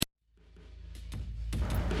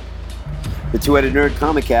The Two-Headed Nerd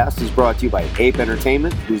Comic Cast is brought to you by Ape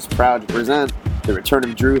Entertainment, who's proud to present the return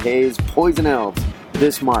of Drew Hayes' Poison Elves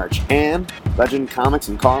this March, and Legend Comics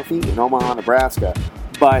and Coffee in Omaha, Nebraska.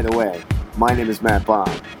 By the way, my name is Matt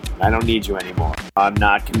Baum. I don't need you anymore. I'm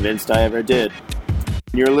not convinced I ever did.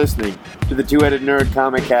 You're listening to the Two-Headed Nerd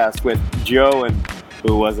Comic Cast with Joe and...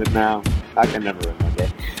 who was it now? I can never remember.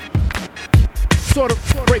 Sort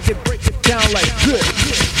of break it down like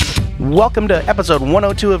this. Welcome to episode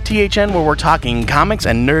 102 of THN, where we're talking comics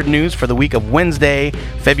and nerd news for the week of Wednesday,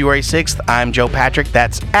 February 6th. I'm Joe Patrick.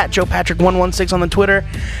 That's at JoePatrick116 on the Twitter.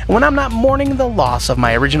 And when I'm not mourning the loss of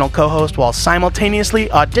my original co-host while simultaneously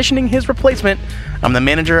auditioning his replacement, I'm the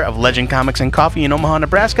manager of Legend Comics and Coffee in Omaha,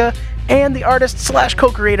 Nebraska, and the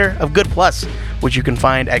artist/co-creator of Good Plus, which you can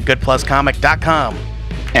find at goodpluscomic.com.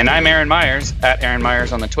 And I'm Aaron Myers, at Aaron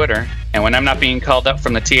Myers on the Twitter. And when I'm not being called up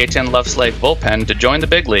from the THN Love Slave bullpen to join the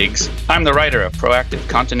big leagues, I'm the writer of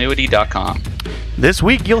ProactiveContinuity.com. This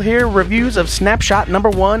week, you'll hear reviews of Snapshot number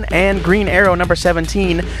 1 and Green Arrow number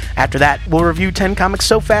 17. After that, we'll review 10 comics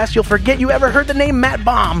so fast you'll forget you ever heard the name Matt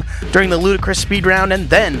Baum during the ludicrous speed round, and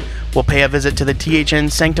then we'll pay a visit to the THN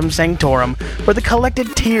Sanctum Sanctorum, where the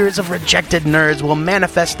collected tears of rejected nerds will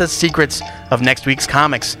manifest the secrets of next week's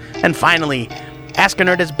comics. And finally, Ask a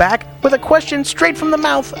Nerd is back with a question straight from the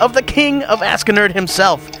mouth of the king of Ask a Nerd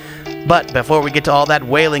himself. But before we get to all that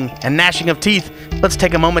wailing and gnashing of teeth, let's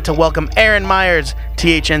take a moment to welcome Aaron Myers,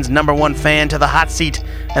 THN's number one fan, to the hot seat,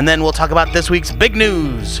 and then we'll talk about this week's big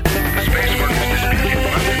news.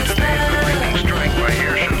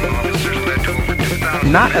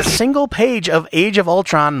 Not a single page of Age of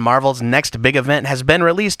Ultron, Marvel's next big event, has been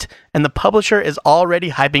released, and the publisher is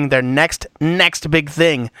already hyping their next big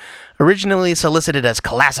thing. Originally solicited as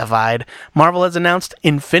Classified, Marvel has announced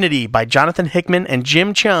Infinity by Jonathan Hickman and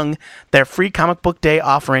Jim Cheung, their Free Comic Book Day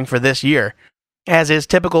offering for this year. As is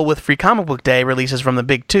typical with Free Comic Book Day releases from the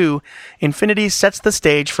Big Two, Infinity sets the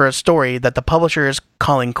stage for a story that the publisher is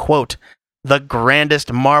calling, quote, the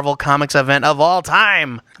grandest Marvel Comics event of all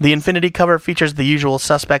time. The Infinity cover features the usual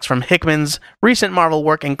suspects from Hickman's recent Marvel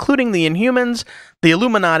work, including the Inhumans, the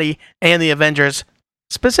Illuminati, and the Avengers,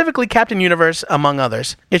 specifically Captain Universe, among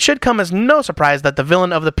others. It should come as no surprise that the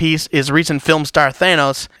villain of the piece is recent film star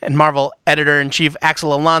Thanos, and Marvel editor-in-chief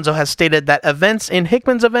Axel Alonso has stated that events in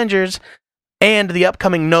Hickman's Avengers and the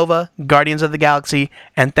upcoming Nova, Guardians of the Galaxy,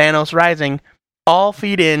 and Thanos Rising all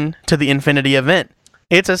feed in to the Infinity event.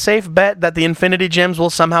 It's a safe bet that the Infinity Gems will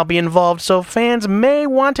somehow be involved, so fans may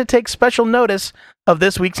want to take special notice of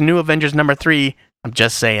this week's new Avengers number 3. I'm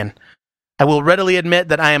just saying. I will readily admit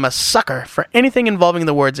that I am a sucker for anything involving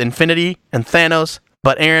the words Infinity and Thanos,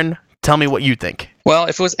 but Aaron, tell me what you think. Well,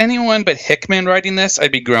 if it was anyone but Hickman writing this,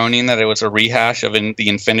 I'd be groaning that it was a rehash of the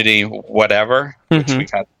Infinity whatever, which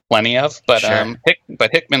we've had plenty of. But Sure.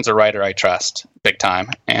 But Hickman's a writer I trust big time,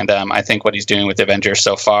 and I think what he's doing with Avengers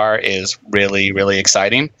so far is really, really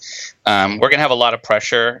exciting. We're going to have a lot of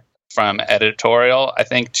pressure from editorial, I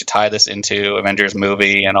think, to tie this into Avengers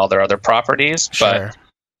movie and all their other properties. Sure. But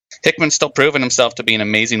Hickman's still proven himself to be an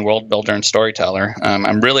amazing world builder and storyteller.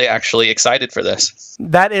 I'm really actually excited for this.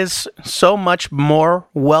 That is so much more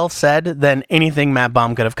well said than anything Matt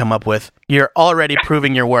Baum could have come up with. You're already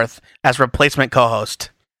proving your worth as replacement co-host.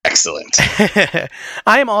 Excellent.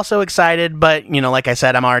 I am also excited, but, like I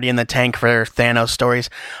said, I'm already in the tank for Thanos stories.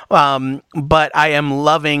 But I am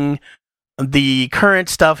loving the current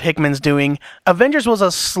stuff Hickman's doing. Avengers was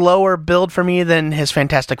a slower build for me than his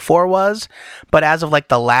Fantastic Four was, but as of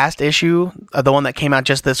the last issue, the one that came out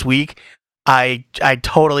just this week, I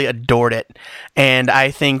totally adored it. And I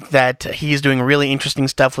think that he's doing really interesting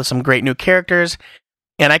stuff with some great new characters,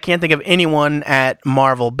 and I can't think of anyone at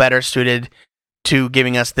Marvel better suited to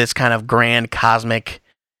giving us this kind of grand cosmic,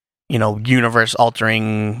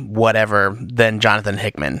 universe-altering whatever than Jonathan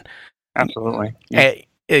Hickman. Absolutely. Yeah.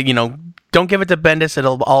 Don't give it to Bendis,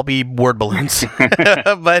 it'll all be word balloons.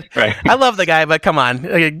 But Right. I love the guy, but come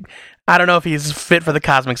on. I don't know if he's fit for the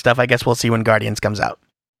cosmic stuff. I guess we'll see when Guardians comes out.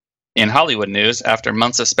 In Hollywood news, after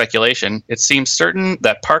months of speculation, it seems certain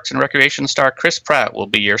that Parks and Recreation star Chris Pratt will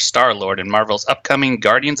be your Star-Lord in Marvel's upcoming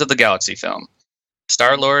Guardians of the Galaxy film.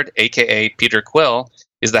 Star-Lord, a.k.a. Peter Quill,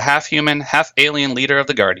 is the half-human, half-alien leader of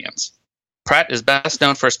the Guardians. Pratt is best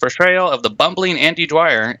known for his portrayal of the bumbling Andy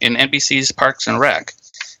Dwyer in NBC's Parks and Rec,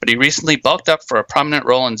 but he recently bulked up for a prominent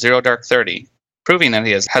role in Zero Dark 30, proving that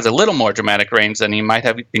he has a little more dramatic range than he might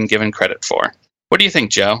have been given credit for. What do you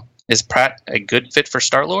think, Joe? Is Pratt a good fit for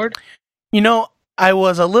Star-Lord? I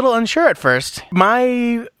was a little unsure at first.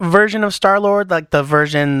 My version of Star-Lord, the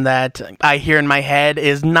version that I hear in my head,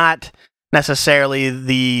 is not necessarily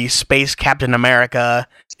the space Captain America.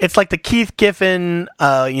 It's like the Keith Giffen,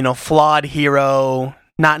 flawed hero,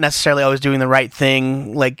 not necessarily always doing the right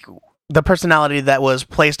thing, like the personality that was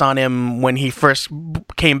placed on him when he first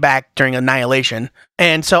came back during Annihilation.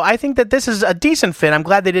 And so I think that this is a decent fit. I'm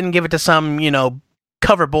glad they didn't give it to some,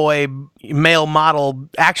 cover boy, male model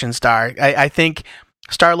action star. I think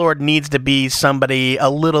Star-Lord needs to be somebody a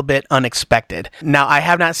little bit unexpected. Now, I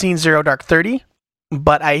have not seen Zero Dark 30,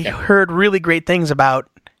 but I heard really great things about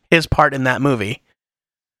his part in that movie.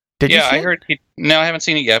 Did you see I heard no, I haven't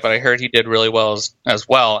seen it yet, but I heard he did really well as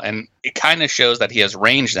well, and it kind of shows that he has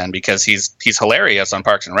range then, because he's hilarious on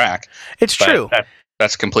Parks and Rec. It's true.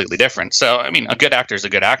 That's completely different. So, I mean, a good actor is a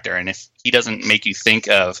good actor, and if he doesn't make you think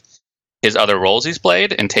of his other roles he's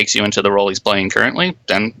played and takes you into the role he's playing currently,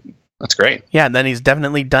 then that's great. Yeah, then he's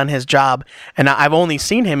definitely done his job, and I've only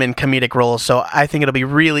seen him in comedic roles, so I think it'll be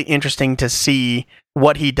really interesting to see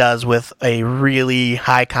what he does with a really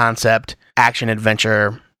high-concept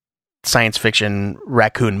action-adventure science fiction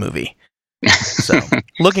raccoon movie. So,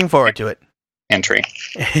 looking forward to it. Entry.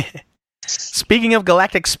 Speaking of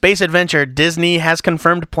galactic space adventure, Disney has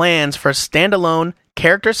confirmed plans for standalone,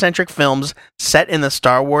 character-centric films set in the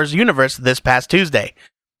Star Wars universe this past Tuesday.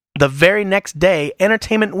 The very next day,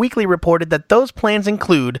 Entertainment Weekly reported that those plans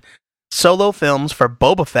include solo films for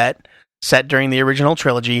Boba Fett, set during the original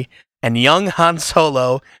trilogy, and young Han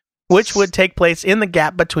Solo, which would take place in the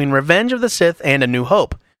gap between Revenge of the Sith and A New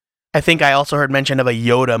Hope. I think I also heard mention of a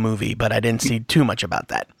Yoda movie, but I didn't see too much about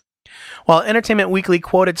that. While Entertainment Weekly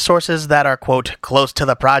quoted sources that are, quote, close to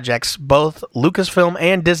the projects, both Lucasfilm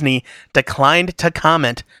and Disney declined to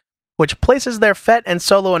comment, which places their Fett and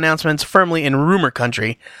Solo announcements firmly in rumor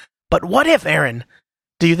country. But what if, Aaron?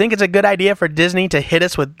 Do you think it's a good idea for Disney to hit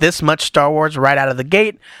us with this much Star Wars right out of the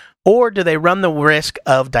gate, or do they run the risk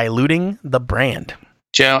of diluting the brand?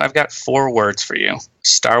 Joe, I've got 4 words for you.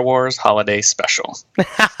 Star Wars Holiday Special.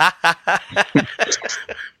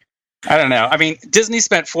 I don't know. I mean, Disney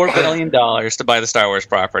spent $4 billion to buy the Star Wars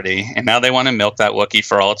property, and now they want to milk that Wookiee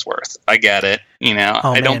for all it's worth. I get it.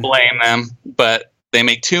 I don't blame them, but they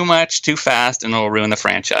make too much, too fast, and it'll ruin the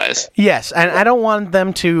franchise. Yes, and I don't want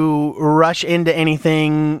them to rush into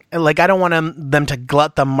anything. Like, I don't want them to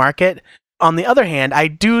glut the market. On the other hand, I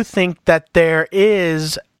do think that there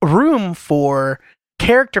is room for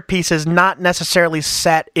character pieces not necessarily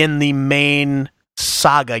set in the main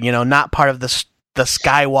saga, not part of the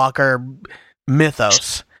Skywalker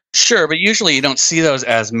mythos. Sure, but usually you don't see those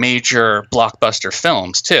as major blockbuster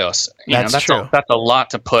films, too. So, that's true. That's a lot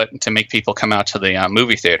to put to make people come out to the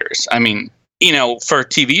movie theaters. I mean, for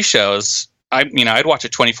TV shows, I'd watch a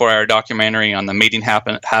 24-hour documentary on the mating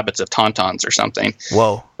habits of tauntauns or something.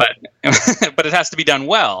 Whoa. But it has to be done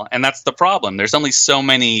well, and that's the problem. There's only so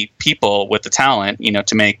many people with the talent,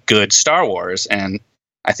 to make good Star Wars, and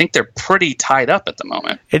I think they're pretty tied up at the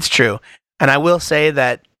moment. It's true. And I will say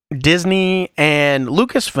that Disney and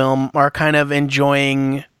Lucasfilm are kind of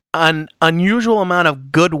enjoying an unusual amount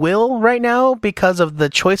of goodwill right now because of the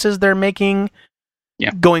choices they're making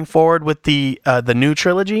going forward with the new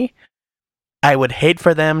trilogy. I would hate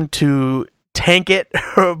for them to tank it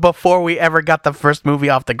before we ever got the first movie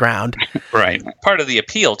off the ground. Right. Part of the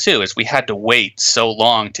appeal, too, is we had to wait so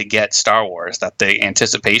long to get Star Wars that the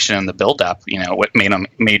anticipation and the build-up, what made them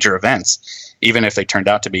major events, even if they turned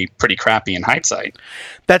out to be pretty crappy in hindsight.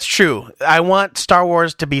 That's true. I want Star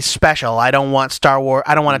Wars to be special. I don't want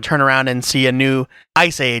to turn around and see a new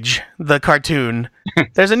Ice Age, the cartoon.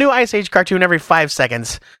 There's a new Ice Age cartoon every 5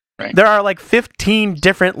 seconds. Right. There are like 15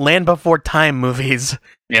 different Land Before Time movies.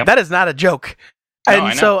 Yep. That is not a joke. No,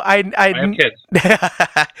 and so I have kids.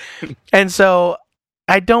 And so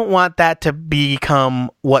I don't want that to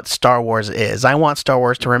become what Star Wars is. I want Star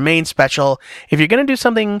Wars to remain special. If you're going to do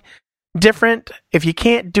something different, if you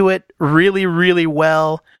can't do it really, really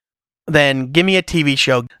well, then give me a TV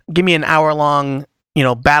show. Give me an hour-long,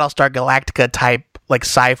 Battlestar Galactica type, like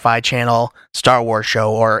sci-fi channel Star Wars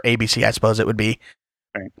show, or ABC, I suppose it would be.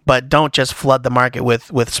 Right. But don't just flood the market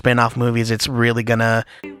with spin-off movies. It's really going to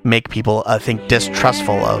make people, I think,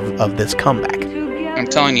 distrustful of this comeback. I'm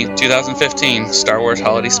telling you, 2015, Star Wars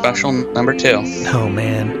Holiday Special number 2. Oh,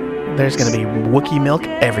 man. There's going to be Wookiee milk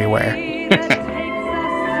everywhere.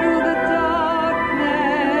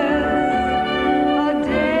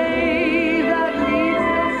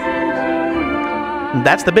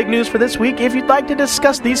 That's the big news for this week. If you'd like to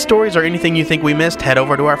discuss these stories or anything you think we missed, head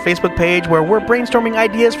over to our Facebook page where we're brainstorming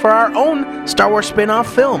ideas for our own Star Wars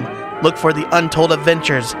spin-off film. Look for The Untold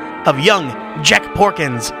Adventures of Young Jack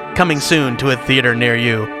Porkins, coming soon to a theater near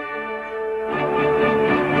you.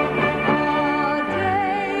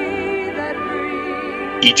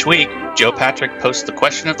 Each week, Joe Patrick posts the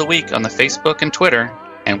question of the week on the Facebook and Twitter,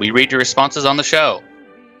 and we read your responses on the show.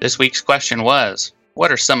 This week's question was,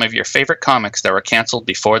 what are some of your favorite comics that were canceled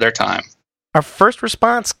before their time? Our first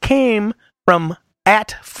response came from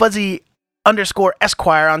 @fuzzy_Esquire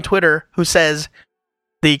on Twitter, who says,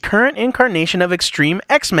 the current incarnation of Extreme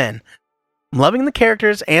X-Men. I'm loving the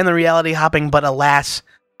characters and the reality hopping, but alas,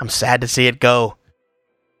 I'm sad to see it go.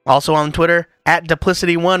 Also on Twitter,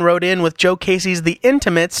 @Duplicity1 wrote in with Joe Casey's The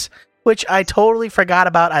Intimates, which I totally forgot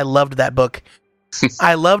about. I loved that book.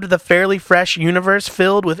 I loved the fairly fresh universe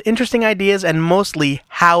filled with interesting ideas and mostly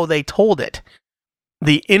how they told it.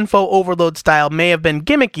 The info overload style may have been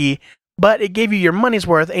gimmicky, but it gave you your money's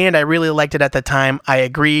worth, and I really liked it at the time. I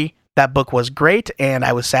agree, that book was great, and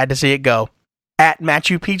I was sad to see it go.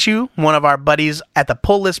 @Machu Picchu, one of our buddies at the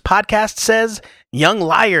Pull List podcast, says, Young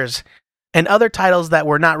Liars, and other titles that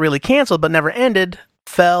were not really canceled but never ended,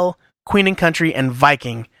 Fell, Queen and Country, and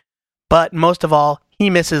Viking. But most of all, he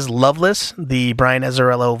misses Loveless, the Brian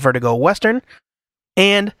Azzarello Vertigo Western,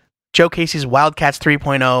 and Joe Casey's Wildcats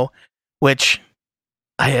 3.0, which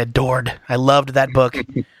I adored. I loved that book.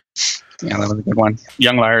 Yeah, that was a good one.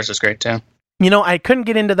 Young Liars is great, too. You know, I couldn't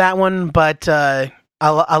get into that one, but a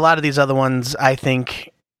lot of these other ones, I think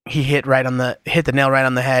he hit the nail right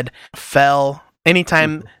on the head. Fell.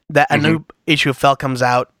 Anytime that a new issue of Fell comes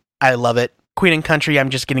out, I love it. Queen and Country, I'm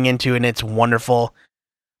just getting into, and it's wonderful.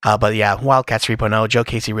 But yeah, Wildcats 3.0, Joe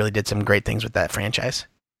Casey really did some great things with that franchise.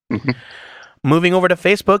 Mm-hmm. Moving over to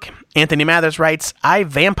Facebook, Anthony Mathers writes, I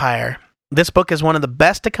Vampire. This book is one of the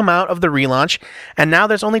best to come out of the relaunch, and now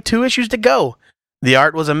there's only 2 issues to go. The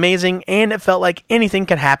art was amazing, and it felt like anything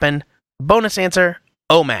could happen. Bonus answer,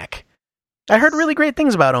 OMAC. I heard really great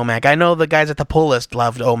things about OMAC. I know the guys at the Pull List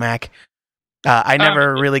loved OMAC. I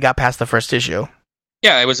never really got past the first issue.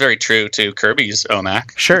 Yeah, it was very true to Kirby's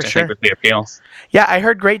OMAC. Sure. I think was the appeal. Yeah, I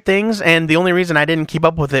heard great things, and the only reason I didn't keep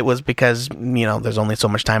up with it was because, there's only so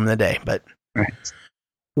much time in the day. But right.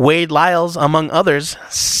 Wade Lyles, among others,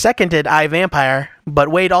 seconded I Vampire, but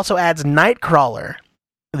Wade also adds Nightcrawler,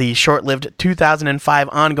 the short-lived 2005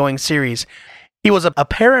 ongoing series. He was a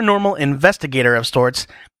paranormal investigator of sorts,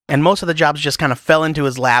 and most of the jobs just kind of fell into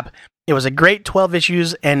his lap. It was a great 12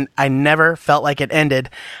 issues, and I never felt like it ended.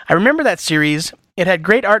 I remember that series. It had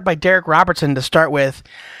great art by Derek Robertson to start with.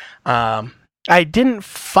 I didn't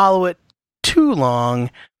follow it too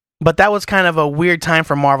long, but that was kind of a weird time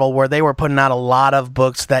for Marvel where they were putting out a lot of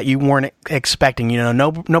books that you weren't expecting.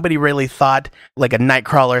 Nobody really thought like a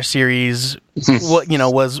Nightcrawler series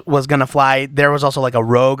was going to fly. There was also like a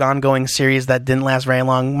Rogue ongoing series that didn't last very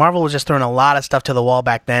long. Marvel was just throwing a lot of stuff to the wall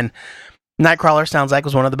back then. Nightcrawler sounds like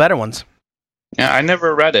was one of the better ones. Yeah, I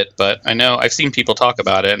never read it, but I know I've seen people talk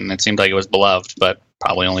about it, and it seemed like it was beloved, but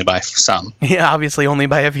probably only by some. Yeah, obviously only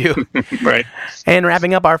by a few. Right. And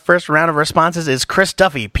wrapping up our first round of responses is Chris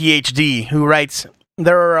Duffy, PhD, who writes,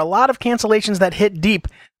 there are a lot of cancellations that hit deep,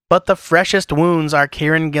 but the freshest wounds are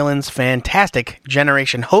Kieran Gillen's fantastic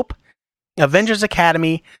Generation Hope, Avengers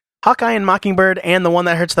Academy, Hawkeye and Mockingbird, and the one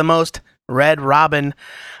that hurts the most, Red Robin.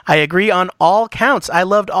 I agree on all counts. I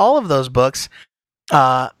loved all of those books,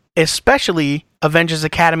 especially Avengers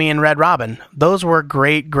Academy and Red Robin. Those were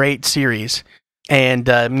great series. And,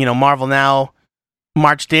 Marvel now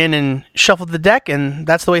marched in and shuffled the deck, and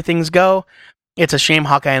that's the way things go. It's a shame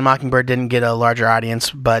Hawkeye and Mockingbird didn't get a larger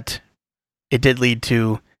audience, but it did lead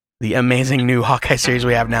to the amazing new Hawkeye series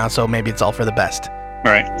we have now, so maybe it's all for the best.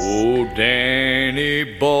 Right. Oh,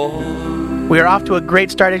 Danny boy. We are off to a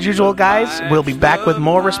great start as usual, guys. We'll be back with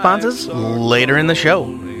more responses later in the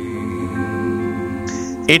show.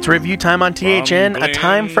 It's review time on THN, a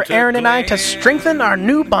time for Aaron and I to strengthen our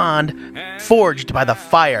new bond, forged by the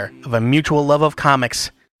fire of a mutual love of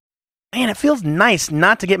comics. Man, it feels nice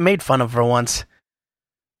not to get made fun of for once.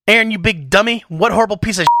 Aaron, you big dummy, what horrible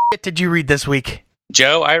piece of shit did you read this week?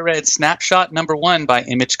 Joe, I read Snapshot #1 by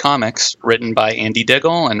Image Comics, written by Andy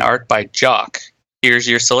Diggle and art by Jock. Here's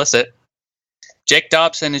your solicit. Jake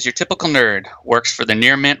Dobson is your typical nerd, works for the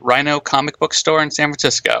near-mint Rhino comic book store in San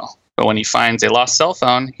Francisco. But when he finds a lost cell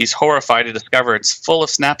phone, he's horrified to discover it's full of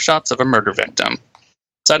snapshots of a murder victim.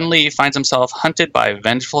 Suddenly, he finds himself hunted by a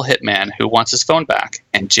vengeful hitman who wants his phone back,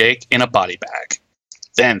 and Jake in a body bag.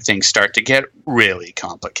 Then things start to get really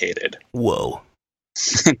complicated. Whoa.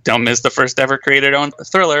 Don't miss the first ever creator-owned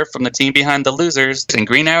thriller from the team behind The Losers in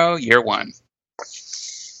Green Arrow Year 1.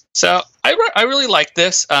 So, I really liked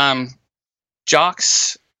this.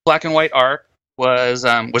 Jock's black and white art was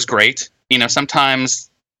great. Sometimes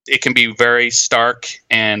it can be very stark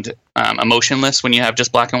and emotionless when you have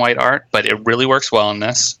just black and white art, but it really works well in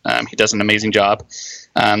this. He does an amazing job.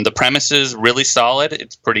 The premise is really solid.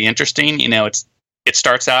 It's pretty interesting. It's it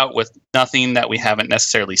starts out with nothing that we haven't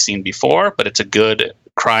necessarily seen before, but it's a good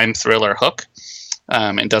crime thriller hook.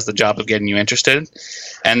 And does the job of getting you interested.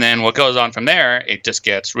 And then what goes on from there, it just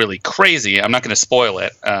gets really crazy. I'm not going to spoil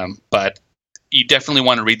it, but you definitely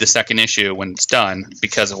want to read the second issue when it's done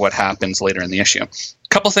because of what happens later in the issue. A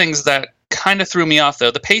couple things that kind of threw me off,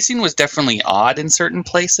 though. The pacing was definitely odd in certain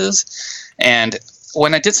places. And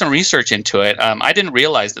when I did some research into it, I didn't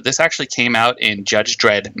realize that this actually came out in Judge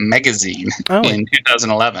Dredd magazine in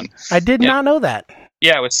 2011. I did not know that.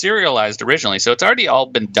 Yeah, it was serialized originally, so it's already all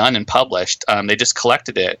been done and published. They just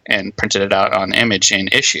collected it and printed it out on Image in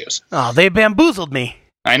issues. Oh, they bamboozled me.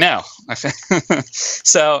 I know.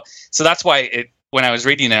 So that's why when I was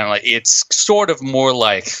reading it, I'm like, it's sort of more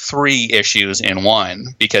like 3 issues in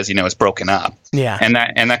one because it's broken up. Yeah, and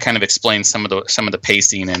that kind of explains some of the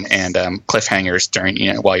pacing and cliffhangers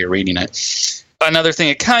during while you're reading it. Another thing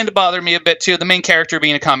that kind of bothered me a bit too, the main character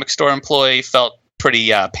being a comic store employee felt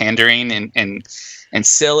pretty pandering and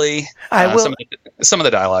silly. Some of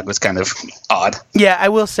the dialogue was kind of odd. Yeah, I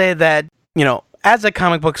will say that, as a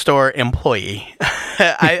comic book store employee,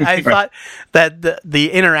 I thought that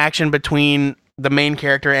the interaction between the main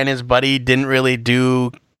character and his buddy didn't really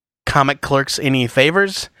do comic clerks any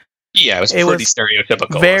favors. Yeah, it was pretty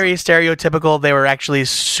stereotypical. Very stereotypical. They were actually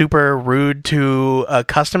super rude to a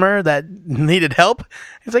customer that needed help.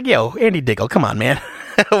 It's like, yo, Andy Diggle, come on, man.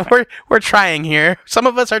 we're trying here. Some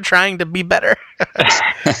of us are trying to be better.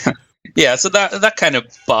 Yeah, so that kind of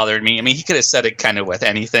bothered me. I mean, he could have said it kind of with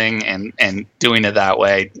anything, and doing it that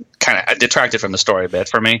way kind of detracted from the story a bit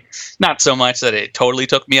for me. Not so much that it totally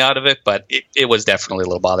took me out of it, but it was definitely a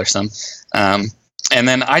little bothersome. And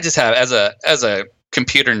then I just have, as a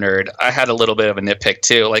computer nerd, I had a little bit of a nitpick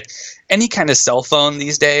too. Like any kind of cell phone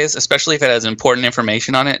these days, especially if it has important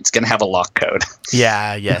information on it, it's going to have a lock code.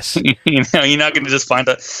 Yeah, yes. You're not going to just find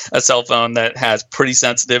a cell phone that has pretty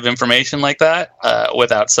sensitive information like that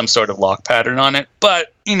without some sort of lock pattern on it.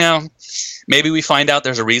 But, maybe we find out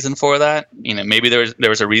there's a reason for that. Maybe there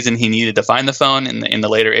was a reason he needed to find the phone in the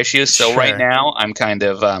later issues. So Right now I'm kind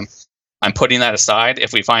of I'm putting that aside.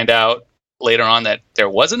 If we find out later on that there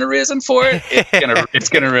wasn't a reason for it, it's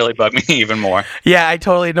gonna really bug me even more. Yeah, I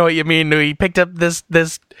totally know what you mean. He picked up this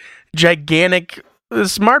gigantic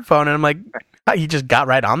smartphone, and I'm like, he just got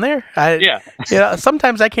right on there.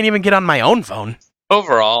 Sometimes I can't even get on my own phone.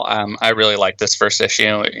 Overall, I really like this first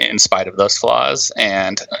issue in spite of those flaws,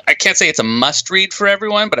 and I can't say it's a must read for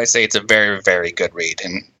everyone, but I say it's a very, very good read,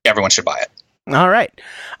 and everyone should buy it. All right,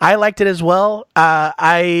 I liked it as well.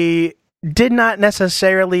 I did not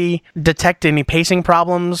necessarily detect any pacing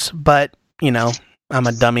problems, but, I'm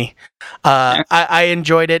a dummy. I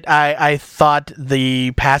enjoyed it. I thought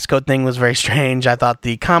the passcode thing was very strange. I thought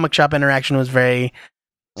the comic shop interaction was very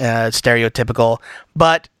stereotypical,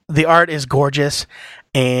 but the art is gorgeous,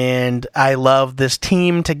 and I love this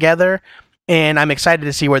team together, and I'm excited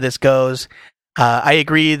to see where this goes. I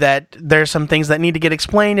agree that there's some things that need to get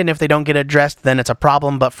explained, and if they don't get addressed, then it's a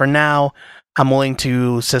problem, but for now, I'm willing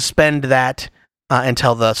to suspend that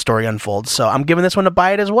until the story unfolds. So I'm giving this one a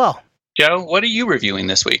buy it as well. Joe, what are you reviewing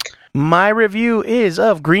this week? My review is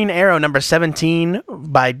of Green Arrow number 17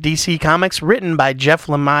 by DC Comics, written by Jeff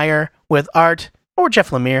Lemire with art, or Jeff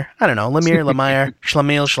Lemire, I don't know, Lemire,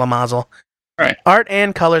 Schlemiel, Schlemazel. All right. Art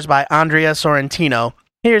and colors by Andrea Sorrentino.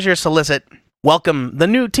 Here's your solicit. Welcome the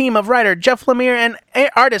new team of writer Jeff Lemire and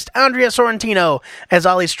artist Andrea Sorrentino as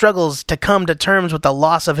Ollie struggles to come to terms with the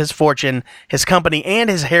loss of his fortune, his company, and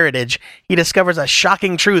his heritage. He discovers a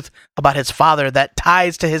shocking truth about his father that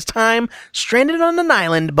ties to his time stranded on an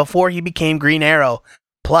island before he became Green Arrow.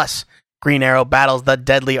 Plus, Green Arrow battles the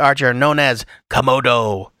deadly archer known as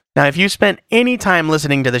Komodo. Now, if you spent any time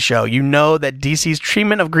listening to the show, you know that DC's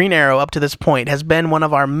treatment of Green Arrow up to this point has been one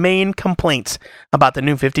of our main complaints about the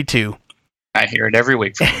New 52. I hear it every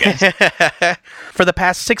week from you guys. For the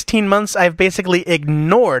past 16 months, I've basically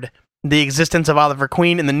ignored the existence of Oliver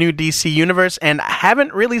Queen in the new DC universe and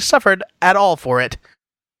haven't really suffered at all for it.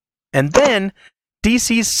 And then,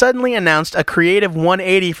 DC suddenly announced a creative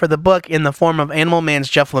 180 for the book in the form of Animal Man's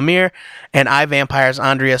Jeff Lemire and iVampire's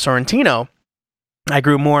Andrea Sorrentino. I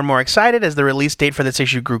grew more and more excited as the release date for this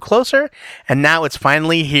issue grew closer, and now it's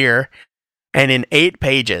finally here, and in 8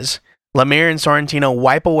 pages. Lemire and Sorrentino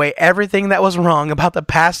wipe away everything that was wrong about the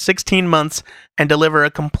past 16 months and deliver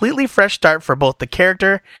a completely fresh start for both the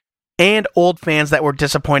character and old fans that were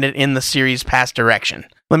disappointed in the series' past direction.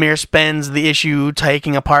 Lemire spends the issue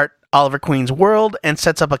taking apart Oliver Queen's world and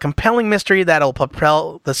sets up a compelling mystery that'll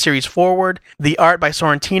propel the series forward. The art by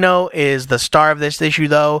Sorrentino is the star of this issue,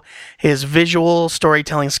 though. His visual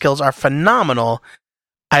storytelling skills are phenomenal.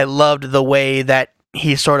 I loved the way that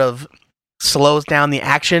he sort of slows down the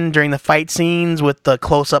action during the fight scenes with the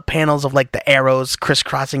close-up panels of like the arrows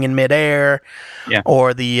crisscrossing in midair,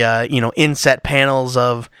 or the inset panels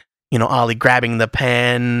of Ollie grabbing the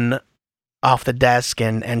pen off the desk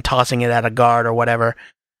and tossing it at a guard or whatever.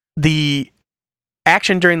 The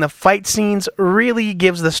action during the fight scenes really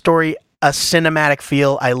gives the story a cinematic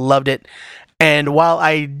feel. I loved it. And while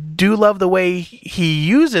I do love the way he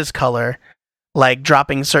uses color, like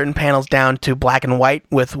dropping certain panels down to black and white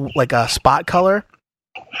with like a spot color,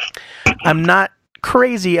 I'm not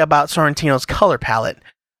crazy about Sorrentino's color palette.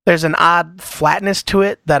 There's an odd flatness to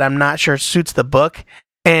it that I'm not sure suits the book,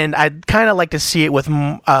 and I'd kind of like to see it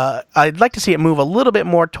I'd like to see it move a little bit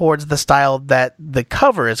more towards the style that the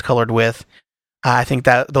cover is colored with. I think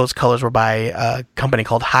that those colors were by a company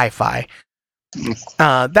called Hi-Fi.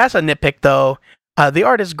 That's a nitpick, though. The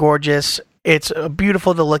art is gorgeous. It's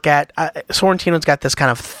beautiful to look at. Sorrentino's got this kind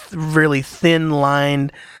of really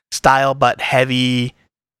thin-lined style, but heavy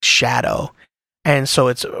shadow. And so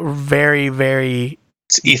it's very, very...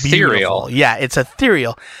 It's ethereal. Beautiful. Yeah, it's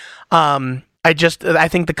ethereal. I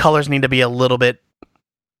think the colors need to be a little bit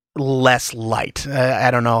less light.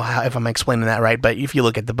 I don't know if I'm explaining that right, but if you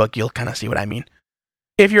look at the book, you'll kind of see what I mean.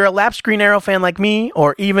 If you're a lapsed Green Arrow fan like me,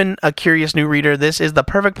 or even a curious new reader, this is the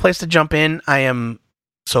perfect place to jump in. I am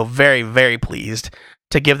so very, very pleased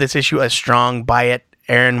to give this issue a strong buy it.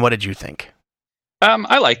 Aaron, what did you think?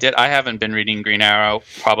 I liked it. I haven't been reading Green Arrow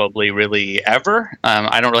probably really ever.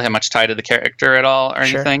 I don't really have much tie to the character at all or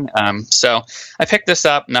anything. So I picked this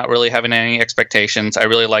up not really having any expectations. I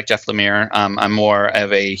really like Jeff Lemire. I'm more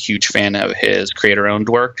of a huge fan of his creator-owned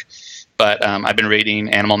work. But I've been reading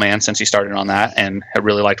Animal Man since he started on that, and I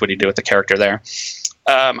really liked what he did with the character there.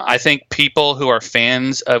 I think people who are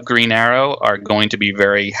fans of Green Arrow are going to be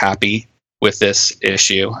very happy with this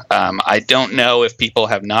issue. I don't know if people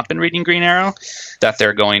have not been reading Green Arrow that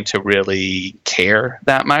they're going to really care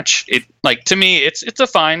that much. To me, it's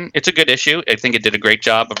a good issue. I think it did a great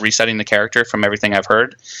job of resetting the character from everything I've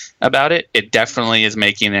heard about it. It definitely is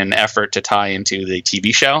making an effort to tie into the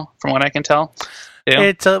TV show, from what I can tell. Yeah.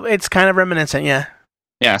 It's kind of reminiscent, yeah.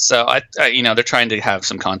 Yeah, so I they're trying to have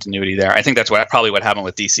some continuity there. I think that's probably what happened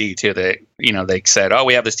with DC too. They said, "Oh,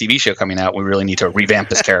 we have this TV show coming out. We really need to revamp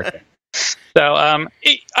this character." So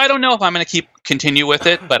I don't know if I'm going to continue with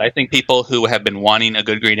it, but I think people who have been wanting a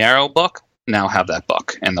good Green Arrow book now have that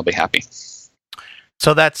book, and they'll be happy.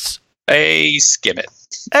 So that's a skim it.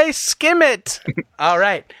 A skim it. All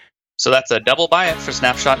right. So that's a double buy it for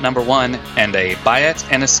Snapshot number 1 and a buy it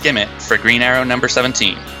and a skim it for Green Arrow number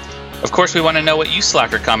 17. Of course, we want to know what you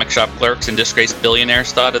slacker comic shop clerks and disgraced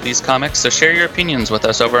billionaires thought of these comics, so share your opinions with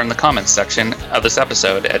us over in the comments section of this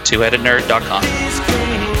episode at twoheadednerd.com.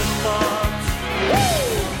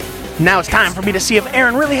 Now it's time for me to see if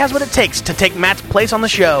Aaron really has what it takes to take Matt's place on the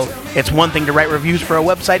show. It's one thing to write reviews for a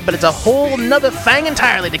website, but it's a whole nother thing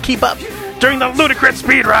entirely to keep up during the Ludicrous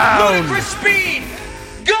Speed Round. Ludicrous Speed!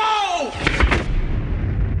 Go!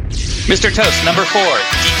 Mr. Toast, number 4,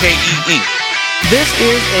 DKE Inc. This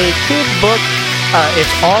is a kid's book. It's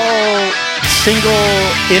all single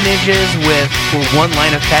images with one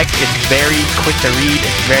line of text. It's very quick to read.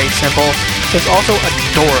 It's very simple. It's also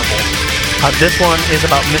adorable. This one is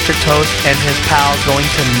about Mr. Toast and his pal going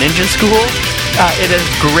to ninja school. It is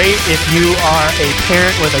great if you are a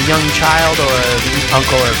parent with a young child or an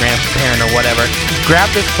uncle or a grandparent or whatever. Grab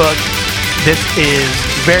this book. This is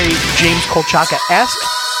very James Kolchaka-esque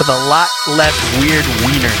with a lot less weird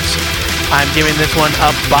wieners. I'm giving this one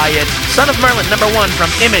a buy it. Son of Merlin, number 1 from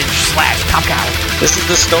Image/Top Cow. This is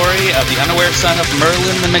the story of the unaware son of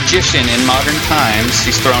Merlin the Magician in modern times.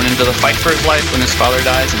 He's thrown into the fight for his life when his father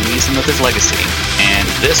dies and leaves him with his legacy. And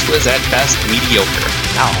this was at best mediocre.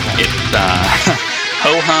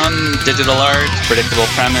 Ho-hum, digital art, predictable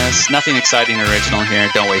premise, nothing exciting or original here.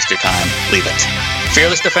 Don't waste your time. Leave it.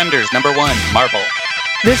 Fearless Defenders, number 1, Marvel.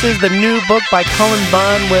 This is the new book by Cullen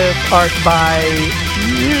Bunn with art by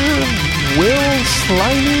Will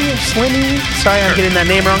Slimey? Sorry, I'm getting that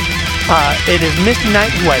name wrong. It is Misty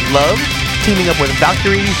Knight, who I love, teaming up with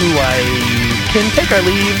Valkyrie, who I can take or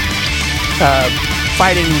leave,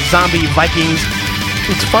 fighting zombie Vikings.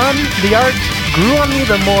 It's fun. The art grew on me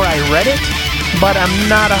the more I read it, but I'm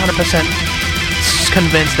not 100%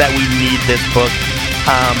 convinced that we need this book.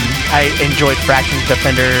 I enjoyed Fractions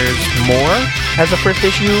Defenders more as a first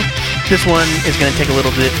issue. This one is going to take a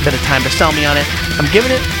little bit of time to sell me on it. I'm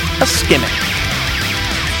giving it a skim it.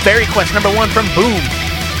 Fairy Quest number 1 from Boom.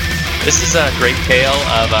 This is a great tale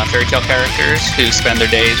of fairy tale characters who spend their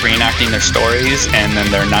days reenacting their stories and then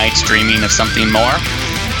their nights dreaming of something more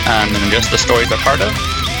than just the stories they're part of.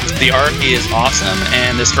 The art is awesome,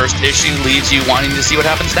 and this first issue leaves you wanting to see what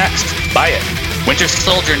happens next. Buy it. Winter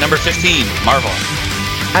Soldier number 15, Marvel.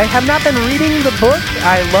 I have not been reading the book.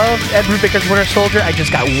 I loved Ed Brubaker's Winter Soldier. I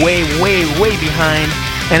just got way behind,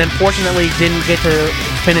 and unfortunately didn't get to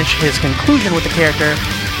finish his conclusion with the character.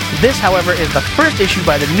 This, however, is the first issue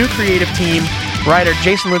by the new creative team. Writer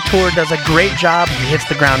Jason Latour does a great job. He hits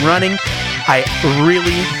the ground running. I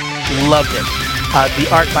really loved it. The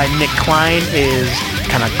art by Nick Klein is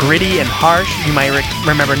kind of gritty and harsh. You might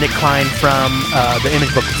remember Nick Klein from the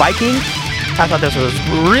image book Viking. I thought this was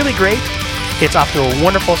really great. It's off to a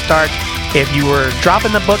wonderful start. If you were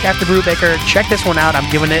dropping the book after Brubaker, check this one out. I'm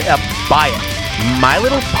giving it a buy it. My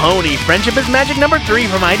Little Pony, Friendship is Magic number 3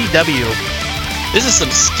 from IDW. This is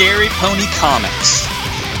some scary pony comics.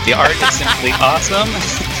 The art is simply awesome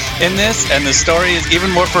in this, and the story is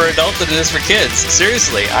even more for adults than it is for kids.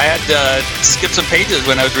 Seriously, I had to skip some pages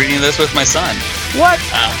when I was reading this with my son. What?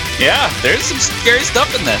 Yeah, there's some scary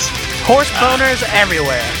stuff in this. Horse boners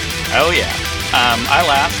everywhere. Oh yeah. I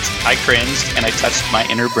laughed, I cringed, and I touched my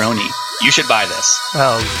inner brony. You should buy this.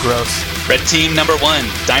 Oh, gross. Red Team number 1,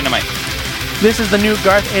 Dynamite. This is the new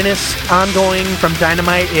Garth Ennis ongoing from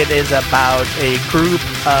Dynamite. It is about a group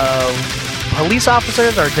of police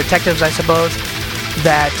officers, or detectives, I suppose,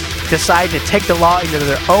 that decide to take the law into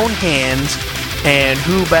their own hands, and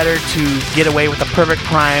who better to get away with a perfect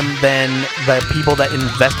crime than the people that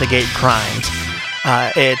investigate crimes.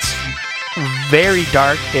 It's very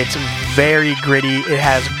dark, it's very gritty, it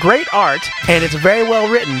has great art, and it's very well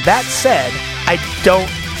written. That said, I don't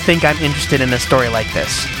think I'm interested in a story like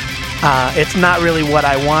this. It's not really what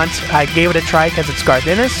I want. I gave it a try because it's Garth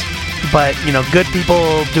Ennis, but, you know, good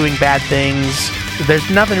people doing bad things, there's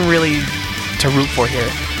nothing really to root for here.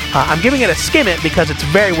 I'm giving it a skim it because it's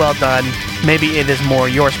very well done. Maybe it is more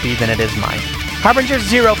your speed than it is mine. Harbinger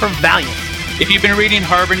Zero from Valiant. If you've been reading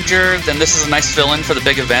Harbinger, then this is a nice fill-in for the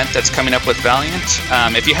big event that's coming up with Valiant.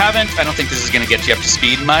 If you haven't, I don't think this is going to get you up to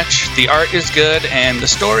speed much. The art is good, and the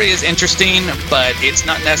story is interesting, but it's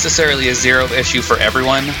not necessarily a zero issue for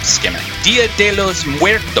everyone. Skim it. Dia de los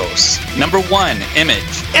Muertos, number 1, Image.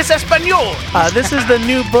 Es Espanol! This is the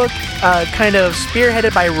new book, kind of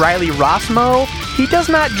spearheaded by Riley Rossmo. He does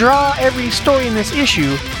not draw every story in this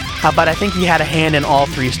issue, but I think he had a hand in all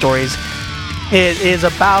 3 stories. It is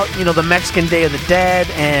about, you know, the Mexican Day of the Dead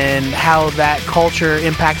and how that culture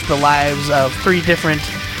impacts the lives of 3 different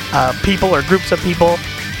people or groups of people.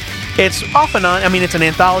 It's off and on. I mean, it's an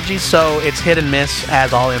anthology, so it's hit and miss,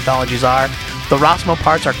 as all anthologies are. The Rossmo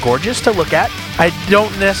parts are gorgeous to look at. I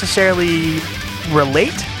don't necessarily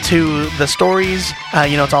relate to the stories.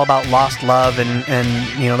 You know, it's all about lost love and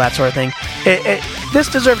you know, that sort of thing. This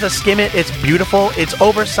deserves a skim it. It's beautiful. It's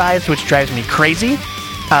oversized, which drives me crazy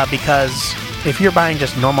because if you're buying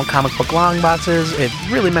just normal comic book long boxes, it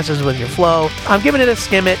really messes with your flow. I'm giving it a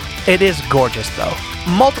skim it. It is gorgeous, though.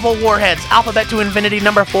 Multiple Warheads, Alphabet to Infinity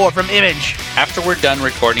number 4 from Image. After we're done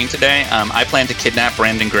recording today, I plan to kidnap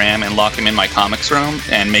Brandon Graham and lock him in my comics room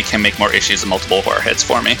and make him make more issues of Multiple Warheads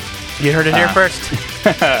for me. You heard it here first.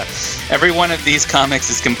 Every one of these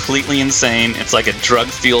comics is completely insane. It's like a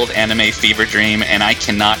drug-fueled anime fever dream, and I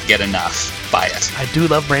cannot get enough. Buy it. I do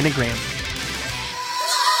love Brandon Graham.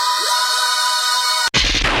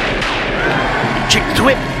 Chick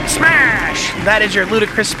Twip Smash! That is your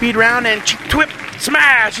ludicrous speed round, and Chick Twip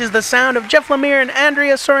Smash is the sound of Jeff Lemire and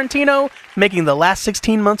Andrea Sorrentino making the last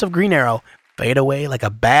 16 months of Green Arrow fade away like a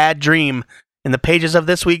bad dream in the pages of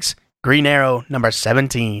this week's Green Arrow number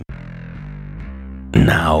 17.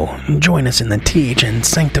 Now, join us in the THN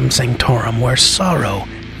Sanctum Sanctorum, where sorrow,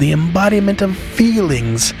 the embodiment of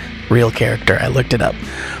feelings, real character, I looked it up,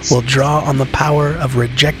 will draw on the power of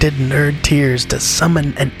rejected nerd tears to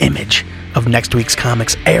summon an image of next week's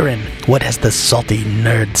comics. Aaron, what has the salty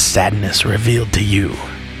nerd sadness revealed to you?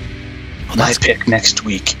 Well, my pick next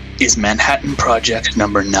week is Manhattan Project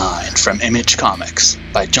number 9 from Image Comics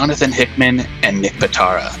by Jonathan Hickman and Nick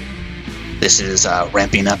Pitarra. This is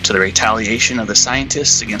ramping up to the retaliation of the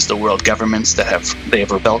scientists against the world governments that they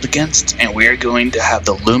have rebelled against, and we're going to have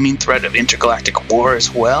the looming threat of intergalactic war as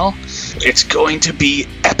well. It's going to be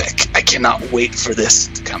epic. I cannot wait for this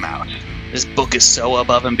to come out. This book is so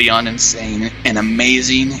above and beyond insane and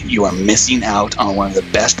amazing. You are missing out on one of the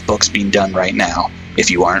best books being done right now if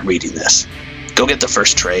you aren't reading this. Go get the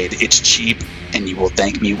first trade. It's cheap, and you will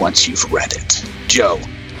thank me once you've read it. Joe,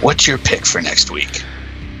 what's your pick for next week?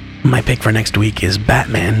 My pick for next week is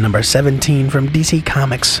Batman number 17 from DC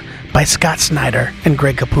Comics by Scott Snyder and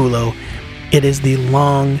Greg Capullo. It is the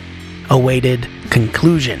long-awaited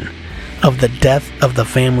conclusion of the death of the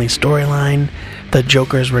family storyline. The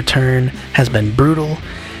Joker's return has been brutal,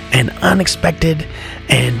 and unexpected,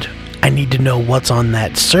 and I need to know what's on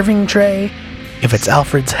that serving tray. If it's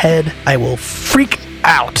Alfred's head, I will freak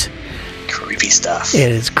out. Creepy stuff.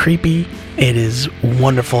 It is creepy, it is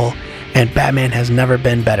wonderful, and Batman has never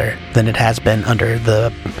been better than it has been under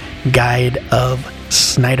the guide of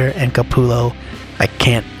Snyder and Capullo. I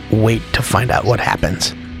can't wait to find out what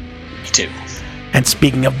happens. Me too. And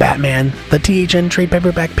speaking of Batman, the THN trade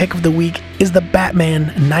paperback pick of the week is the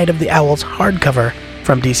Batman Night of the Owls hardcover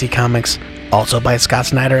from DC Comics, also by Scott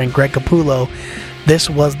Snyder and Greg Capullo. This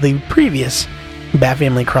was the previous Bat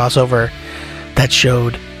Family crossover that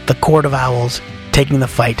showed the Court of Owls taking the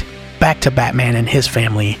fight back to Batman and his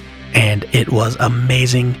family, and it was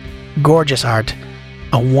amazing, gorgeous art,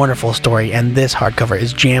 a wonderful story, and this hardcover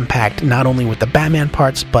is jam-packed not only with the Batman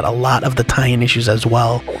parts, but a lot of the tie-in issues as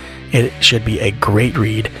well. It should be a great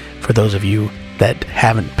read for those of you that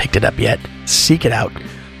haven't picked it up yet. Seek it out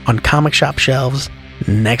on comic shop shelves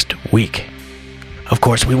next week. Of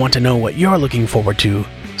course, we want to know what you're looking forward to,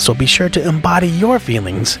 so be sure to embody your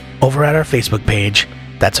feelings over at our Facebook page.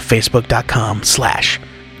 That's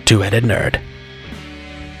facebook.com/2headednerd.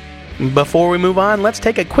 Before we move on, let's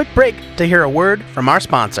take a quick break to hear a word from our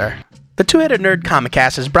sponsor. The Two-Headed Nerd Comic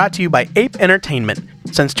Cast is brought to you by Ape Entertainment.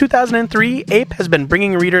 Since 2003, Ape has been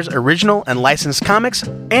bringing readers original and licensed comics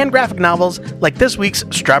and graphic novels like this week's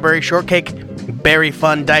Strawberry Shortcake Berry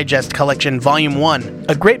Fun Digest Collection Volume 1,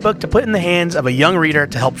 a great book to put in the hands of a young reader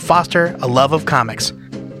to help foster a love of comics.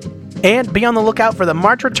 And be on the lookout for the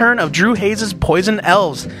March return of Drew Hayes' Poison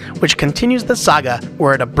Elves, which continues the saga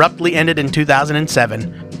where it abruptly ended in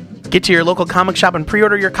 2007. Get to your local comic shop and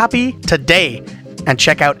pre-order your copy today, and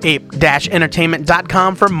check out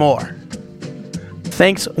ape-entertainment.com for more.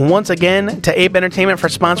 Thanks once again to Ape Entertainment for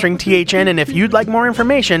sponsoring THN, and if you'd like more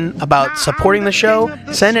information about supporting the show,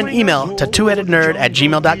 send an email to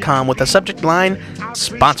twoheadednerd@gmail.com with the subject line,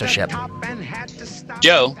 sponsorship.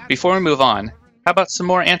 Joe, before we move on, how about some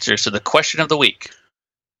more answers to the question of the week?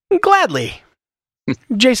 Gladly.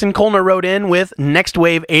 Jason Kolner wrote in with Next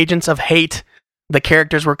Wave Agents of Hate. The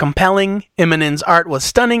characters were compelling, Immonen's art was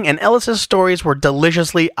stunning, and Ellis's stories were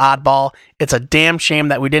deliciously oddball. It's a damn shame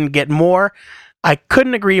that we didn't get more. I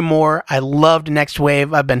couldn't agree more. I loved Next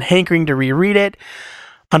Wave. I've been hankering to reread it.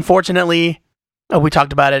 Unfortunately, we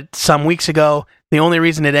talked about it some weeks ago. The only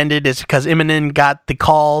reason it ended is because Immonen got the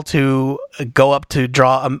call to go up to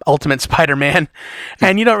draw Ultimate Spider-Man,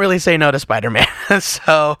 and you don't really say no to Spider-Man.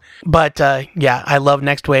 Yeah, I love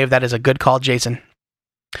Next Wave. That is a good call, Jason.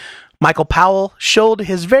 Michael Powell showed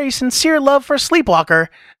his very sincere love for Sleepwalker,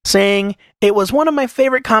 saying, "It was one of my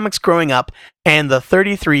favorite comics growing up, and the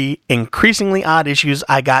 33 increasingly odd issues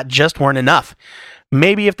I got just weren't enough.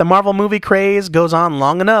 Maybe if the Marvel movie craze goes on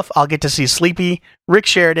long enough, I'll get to see Sleepy, Rick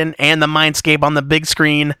Sheridan, and the Mindscape on the big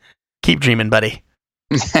screen. Keep dreaming, buddy."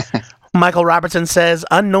 Michael Robertson says,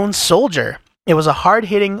 "Unknown Soldier. It was a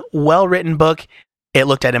hard-hitting, well-written book. It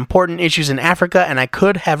looked at important issues in Africa, and I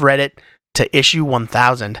could have read it to issue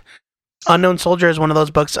 1000. Unknown Soldier is one of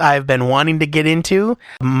those books I've been wanting to get into.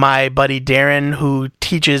 My buddy Darren, who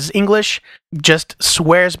teaches English, just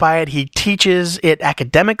swears by it. He teaches it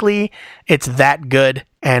academically. It's that good.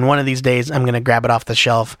 And one of these days, I'm going to grab it off the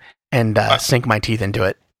shelf and sink my teeth into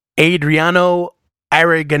it." Adriano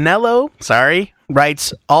Aragonello,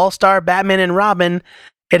 writes, "All-Star Batman and Robin.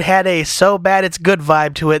 It had a so bad it's good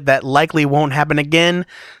vibe to it that likely won't happen again.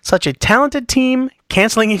 Such a talented team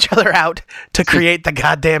canceling each other out to create the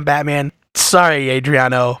goddamn Batman." Sorry,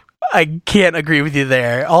 Adriano. I can't agree with you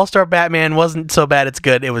there. All-Star Batman wasn't so bad it's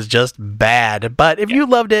good. It was just bad. But if you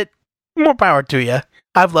loved it, more power to you.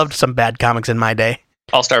 I've loved some bad comics in my day.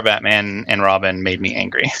 All-Star Batman and Robin made me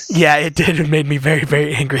angry. Yeah, it did. It made me very,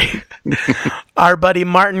 very angry. Our buddy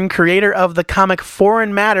Martin, creator of the comic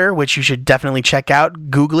Foreign Matter, which you should definitely check out,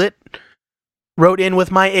 Google it, wrote in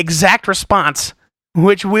with my exact response,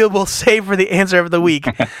 which we will save for the answer of the week.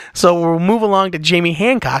 So we'll move along to Jamie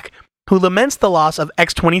Hancock, who laments the loss of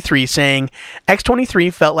X-23, saying, "X-23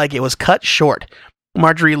 felt like it was cut short.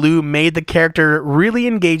 Marjorie Liu made the character really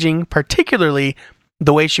engaging, particularly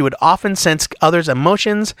the way she would often sense others'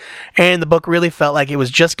 emotions, and the book really felt like it was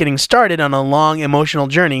just getting started on a long emotional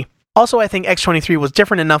journey. Also, I think X-23 was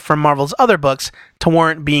different enough from Marvel's other books to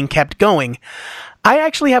warrant being kept going. I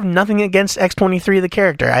actually have nothing against X-23, the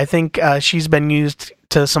character. I think she's been used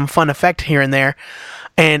to some fun effect here and there,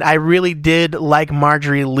 and I really did like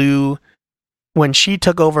Marjorie Liu when she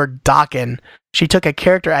took over Daken. She took a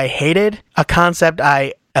character I hated, a concept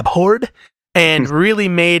I abhorred, and really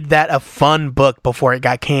made that a fun book before it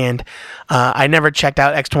got canned. I never checked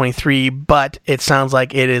out X-23, but it sounds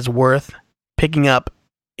like it is worth picking up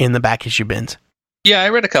in the back issue bins." Yeah, I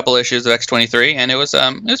read a couple issues of X-23, and it was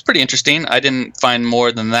pretty interesting. I didn't find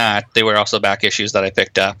more than that. They were also back issues that I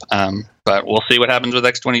picked up. But we'll see what happens with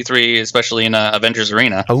X-23, especially in Avengers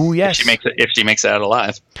Arena. Oh yes, if she makes it out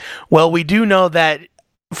alive. Well, we do know that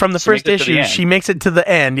from the first issue, she makes it to the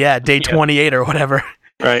end. Yeah, day 28 or whatever.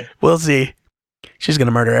 Right. We'll see. She's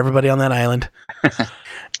gonna murder everybody on that island.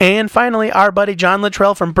 And finally, our buddy John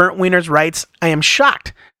Luttrell from Burnt Wieners writes, "I am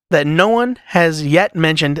shocked that no one has yet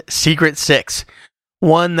mentioned Secret 6.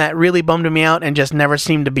 One that really bummed me out and just never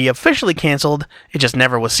seemed to be officially canceled, it just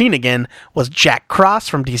never was seen again, was Jack Cross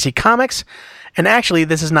from DC Comics. And actually,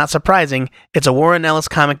 this is not surprising. It's a Warren Ellis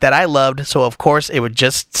comic that I loved, so of course it would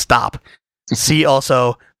just stop. See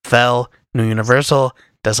also Fell, New Universal,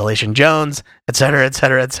 Desolation Jones, etc.,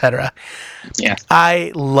 etc., etc." Yeah.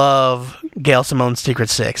 I love Gail Simone's Secret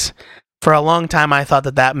 6. For a long time, I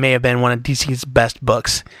thought that may have been one of DC's best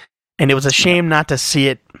books. And it was a shame not to see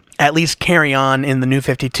it at least carry on in the New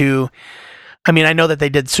 52. I mean, I know that they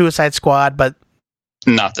did Suicide Squad, but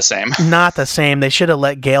not the same. Not the same. They should have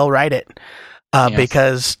let Gail write it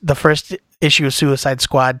because the first issue of Suicide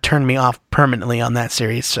Squad turned me off permanently on that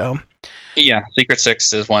series. So, yeah, Secret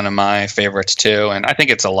 6 is one of my favorites too, and I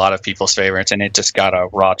think it's a lot of people's favorites, and it just got a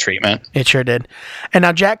raw treatment. It sure did. And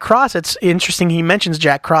now Jack Cross, it's interesting he mentions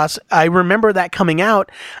Jack Cross. I remember that coming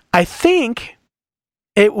out. I think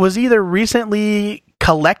it was either recently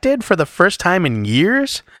collected for the first time in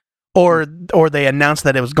years, or they announced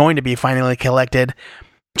that it was going to be finally collected.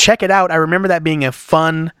 Check it out. I remember that being a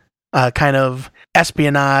fun kind of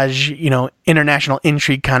espionage, international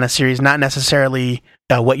intrigue kind of series, not necessarily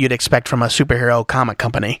what you'd expect from a superhero comic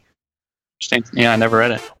company. Yeah, I never read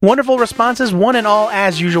it. Wonderful responses, one and all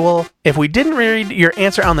as usual. If we didn't read your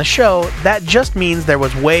answer on the show, that just means there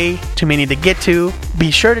was way too many to get to. Be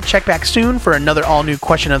sure to check back soon for another all-new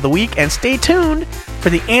question of the week, and stay tuned for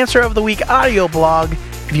the Answer of the Week audio blog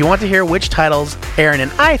if you want to hear which titles Aaron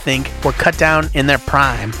and I think were cut down in their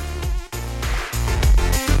prime.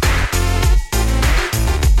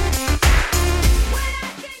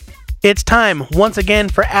 It's time, once again,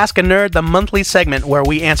 for Ask a Nerd, the monthly segment where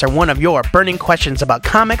we answer one of your burning questions about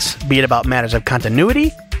comics, be it about matters of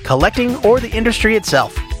continuity, collecting, or the industry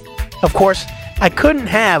itself. Of course, I couldn't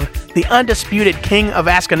have the undisputed king of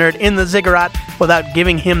Ask a Nerd in the ziggurat without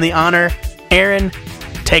giving him the honor. Aaron,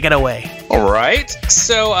 take it away. All right.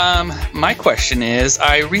 So my question is,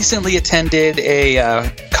 I recently attended a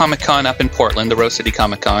Comic-Con up in Portland, the Rose City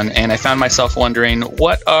Comic-Con, and I found myself wondering,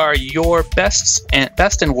 what are your best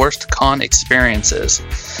and worst con experiences?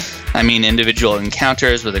 I mean, individual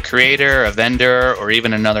encounters with a creator, a vendor, or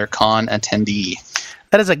even another con attendee.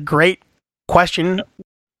 That is a great question.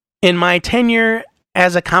 In my tenure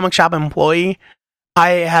as a comic shop employee, I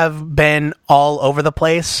have been all over the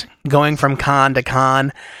place, going from con to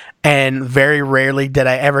con, and very rarely did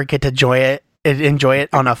I ever get to enjoy it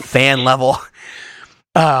on a fan level.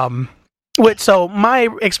 So my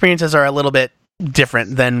experiences are a little bit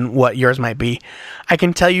different than what yours might be. I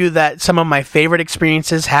can tell you that some of my favorite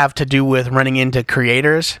experiences have to do with running into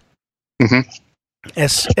creators,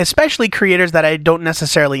 especially creators that I don't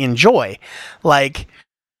necessarily enjoy, like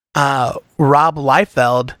Rob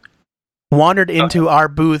Liefeld wandered into our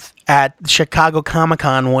booth at Chicago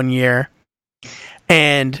Comic-Con one year,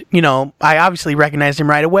 and, I obviously recognized him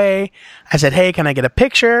right away. I said, "Hey, can I get a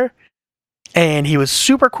picture?" And he was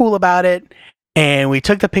super cool about it, and we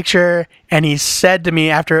took the picture, and he said to me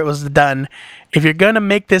after it was done, "If you're going to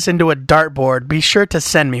make this into a dartboard, be sure to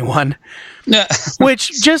send me one." Yeah.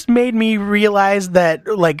 Which just made me realize that,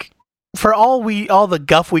 for all the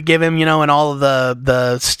guff we give him, and all of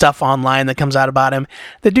the stuff online that comes out about him,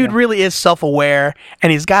 the dude really is self-aware,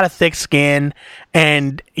 and he's got a thick skin,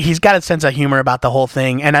 and he's got a sense of humor about the whole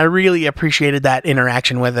thing, and I really appreciated that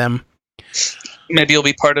interaction with him. Maybe he'll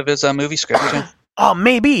be part of his movie script too. Oh,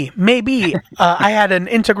 maybe. I had an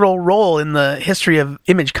integral role in the history of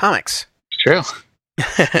Image Comics. True.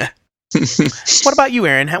 What about you,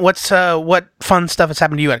 Aaron? What fun stuff has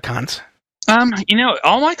happened to you at cons?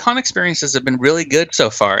 All my con experiences have been really good so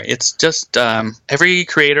far. It's just every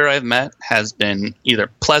creator I've met has been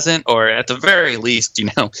either pleasant or, at the very least,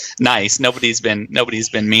 nice. Nobody's been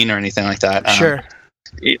mean or anything like that. Sure.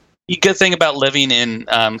 The good thing about living in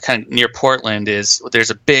kind of near Portland is there's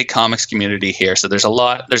a big comics community here. So there's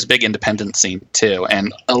a big independent scene too,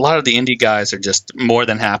 and a lot of the indie guys are just more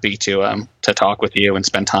than happy to talk with you and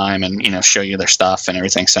spend time and show you their stuff and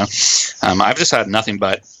everything. So I've just had nothing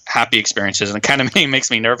but happy experiences, and it kind of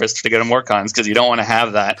makes me nervous to go to more cons because you don't want to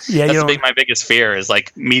have that. Yeah, that's my biggest fear is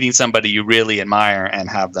meeting somebody you really admire and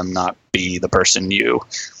have them not be the person you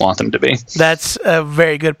want them to be. That's a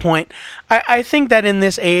very good point. I think that in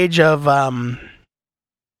this age of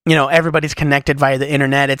everybody's connected via the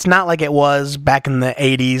internet. It's not like it was back in the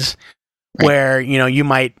 80s where, you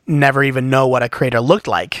might never even know what a creator looked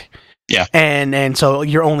like. Yeah. And so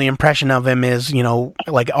your only impression of him is,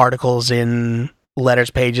 like articles in letters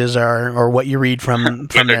pages or what you read from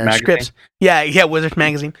their magazine. scripts. Yeah, Wizards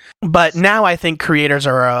magazine. But now I think creators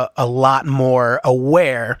are a lot more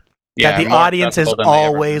aware that the audience is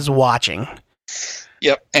always watching.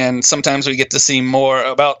 Yep, and sometimes we get to see more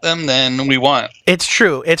about them than we want. It's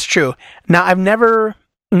true. Now,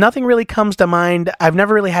 nothing really comes to mind. I've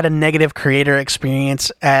never really had a negative creator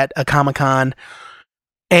experience at a Comic-Con,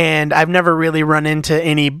 and I've never really run into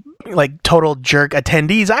any like total jerk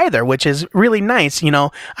attendees either, which is really nice.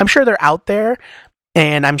 I'm sure they're out there,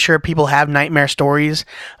 and I'm sure people have nightmare stories,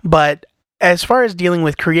 but as far as dealing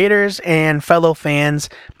with creators and fellow fans,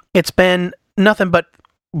 it's been nothing but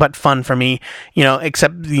fun for me,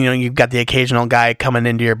 except, you've got the occasional guy coming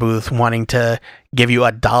into your booth wanting to give you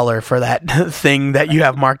 $1 for that thing that you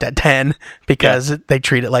have marked at 10 because they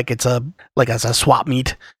treat it like it's a swap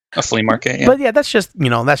meet. A flea market, yeah. But yeah, that's just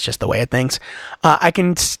the way of things. I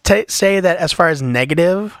can say that as far as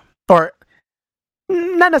negative, or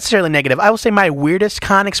not necessarily negative, I will say my weirdest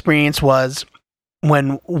con experience was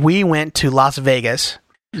when we went to Las Vegas,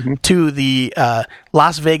 to the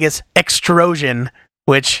Las Vegas Extrosion,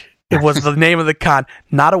 which it was the name of the con.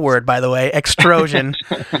 Not a word, by the way. Extrosion.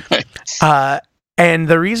 And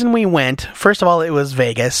the reason we went, first of all, it was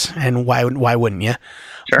Vegas, and why wouldn't you?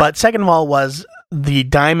 Sure. But second of all was the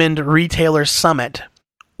Diamond Retailer Summit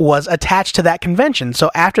was attached to that convention.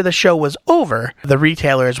 So after the show was over, the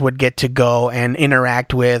retailers would get to go and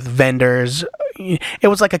interact with vendors. It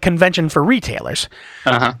was like a convention for retailers.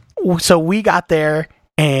 Uh-huh. So we got there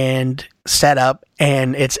and set up,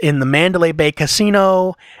 and it's in the Mandalay Bay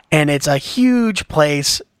Casino, and it's a huge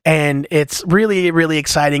place, and it's really, really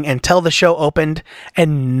exciting until the show opened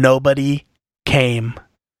and nobody came.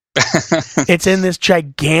 It's in this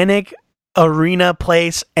gigantic arena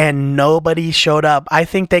place and nobody showed up. I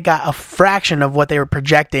think they got a fraction of what they were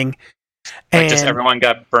projecting. And just everyone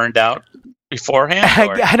got burned out beforehand?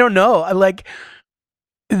 I don't know. Like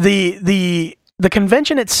the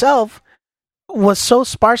convention itself was so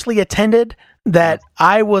sparsely attended that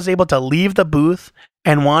I was able to leave the booth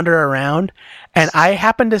and wander around, and I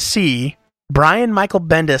happened to see Brian Michael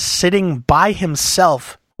Bendis sitting by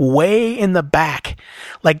himself way in the back.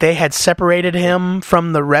 Like they had separated him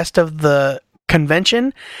from the rest of the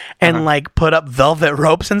convention and like put up velvet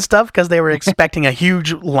ropes and stuff because they were expecting a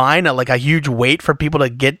huge line, like a huge wait for people to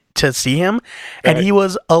get to see him. And he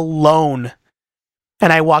was alone.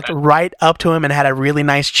 And I walked right up to him and had a really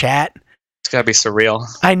nice chat. It's gotta be surreal.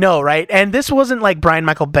 I know, right? And this wasn't like Brian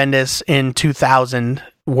Michael Bendis in 2000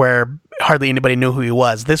 where hardly anybody knew who he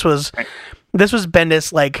was. This was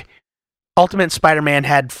Bendis, like Ultimate Spider-Man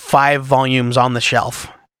had 5 volumes on the shelf.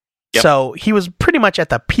 Yep. So he was pretty much at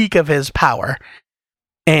the peak of his power.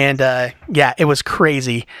 And it was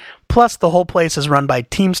crazy. Plus the whole place is run by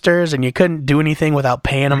Teamsters and you couldn't do anything without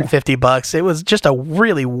paying them $50. It was just a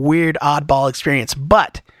really weird oddball experience.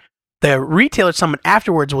 But the retailer summit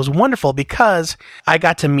afterwards was wonderful because I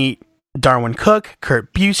got to meet Darwin Cook,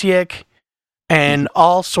 Kurt Busiek, and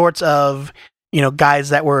all sorts of, guys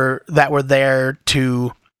that were there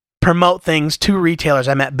to promote things to retailers.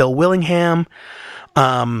 I met Bill Willingham,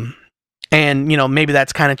 and maybe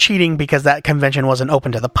that's kind of cheating because that convention wasn't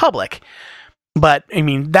open to the public. But I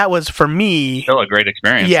mean, that was for me still a great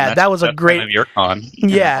experience. Yeah, that was a great kind of your con.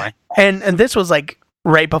 Yeah, and this was like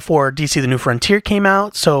right before DC The New Frontier came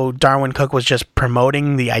out, so Darwin Cook was just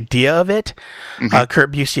promoting the idea of it.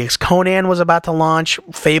 Kurt Busiek's Conan was about to launch.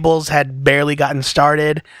 Fables had barely gotten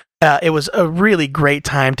started. It was a really great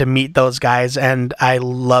time to meet those guys, and I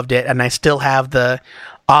loved it. And I still have the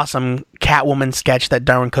awesome Catwoman sketch that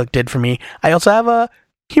Darwin Cook did for me. I also have a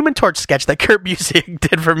Human Torch sketch that Kurt Busiek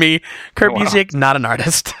did for me. Kurt Busiek, not an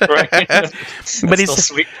artist. Right. But he's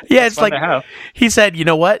sweet. Yeah, it's like he said, you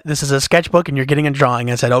know what? This is a sketchbook and you're getting a drawing.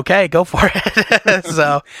 I said, okay, go for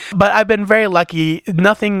it. But I've been very lucky.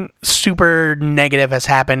 Nothing super negative has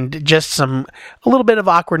happened. Just a little bit of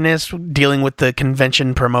awkwardness dealing with the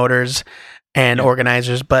convention promoters and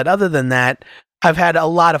organizers. But other than that, I've had a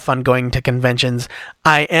lot of fun going to conventions.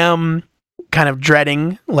 I am kind of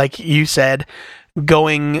dreading, like you said,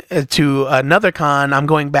 going to another con. I'm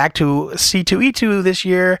going back to C2E2 this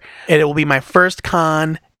year. It will be my first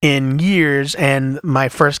con in years and my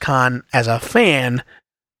first con as a fan,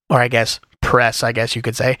 or I guess press, I guess you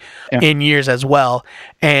could say, in years as well.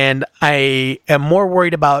 And I am more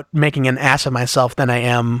worried about making an ass of myself than I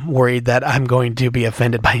am worried that I'm going to be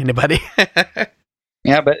offended by anybody.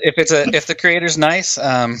 Yeah, but if the creator's nice,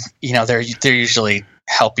 they're usually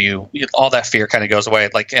help you. All that fear kind of goes away.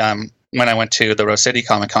 Like when I went to the Rose City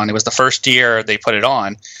Comic Con, it was the first year they put it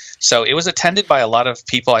on. So it was attended by a lot of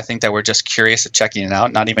people, I think, that were just curious of checking it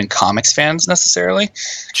out, not even comics fans necessarily.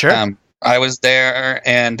 Sure. I was there,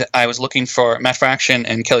 and I was looking for Matt Fraction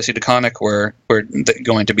and Kelly Sue DeConnick were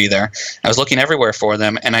going to be there. I was looking everywhere for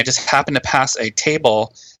them, and I just happened to pass a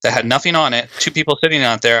table that had nothing on it, two people sitting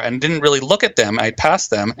out there, and didn't really look at them. I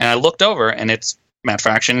passed them, and I looked over, and it's Matt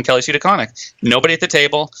Fraction and Kelly Sue DeConnick. Nobody at the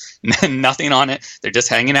table, nothing on it. They're just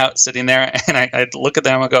hanging out, sitting there, and I look at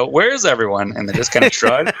them and go, "Where is everyone?" And they just kind of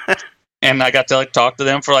shrug. And I got to talk to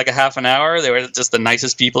them for like a half an hour. They were just the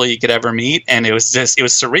nicest people you could ever meet. And it was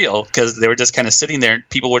surreal because they were just kind of sitting there.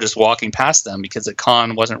 People were just walking past them because the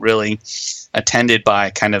con wasn't really attended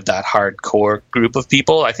by kind of that hardcore group of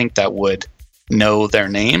people, I think, that would know their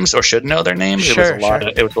nams or should know their names. Sure,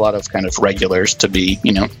 it was a lot of kind of regulars to be,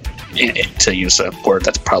 to use a word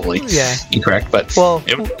that's probably incorrect. But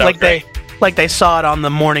they saw it on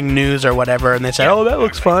the morning news or whatever, and they said, "Oh, that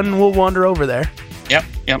looks fun. We'll wander over there." Yep.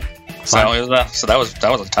 So that was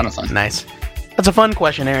a ton of fun. Nice. That's a fun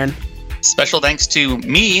question, Aaron. Special thanks to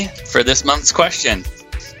me for this month's question.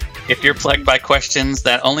 If you're plagued by questions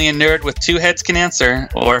that only a nerd with two heads can answer,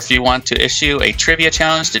 or if you want to issue a trivia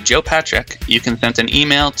challenge to Joe Patrick, you can send an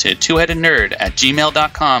email to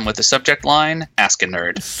twoheadednerd@gmail.com with the subject line, Ask a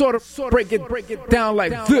Nerd. Sort of break it down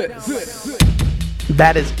like this.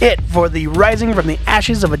 That is it for the Rising from the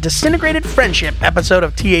Ashes of a Disintegrated Friendship episode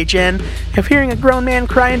of THN. If hearing a grown man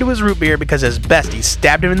cry into his root beer because his bestie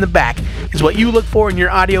stabbed him in the back is what you look for in your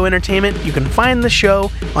audio entertainment, you can find the show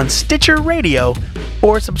on Stitcher Radio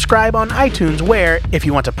or subscribe on iTunes, where, if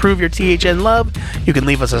you want to prove your THN love, you can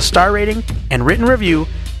leave us a star rating and written review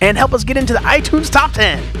and help us get into the iTunes Top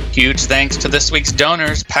 10. Huge thanks to this week's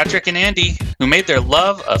donors, Patrick and Andy, who made their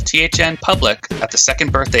love of THN public at the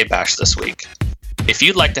second birthday bash this week. If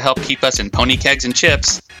you'd like to help keep us in pony kegs and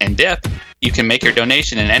chips and dip, you can make your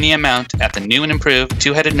donation in any amount at the new and improved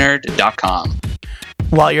twoheadednerd.com.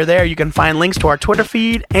 While you're there, you can find links to our Twitter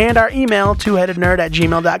feed and our email,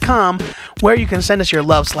 twoheadednerd@gmail.com, where you can send us your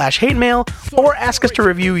love/hate mail or ask us to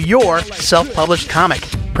review your self-published comic,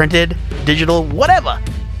 printed, digital, whatever.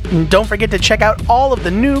 And don't forget to check out all of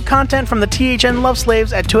the new content from the THN Love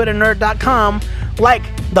Slaves at twoheadednerd.com, like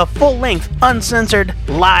the full-length, uncensored,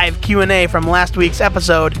 live Q&A from last week's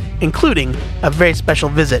episode, including a very special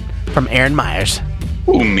visit from Aaron Myers.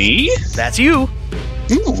 Ooh, me? That's you.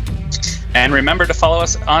 Ooh. And remember to follow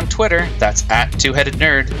us on Twitter, that's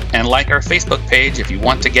 @twoheadednerd, and like our Facebook page if you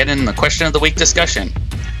want to get in the Question of the Week discussion.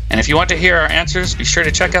 And if you want to hear our answers, be sure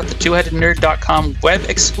to check out the twoheadednerd.com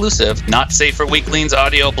web-exclusive Not Safe for Weaklings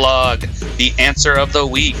audio blog, The Answer of the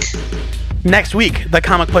Week. Next week, the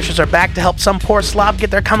comic pushers are back to help some poor slob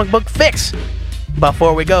get their comic book fix.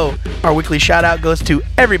 Before we go, our weekly shout-out goes to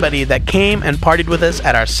everybody that came and partied with us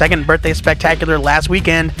at our second birthday spectacular last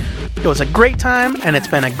weekend. It was a great time, and it's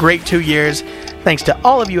been a great 2 years. Thanks to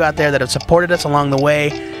all of you out there that have supported us along the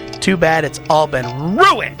way. Too bad it's all been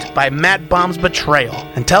ruined by Matt Baum's betrayal.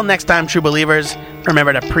 Until next time, true believers,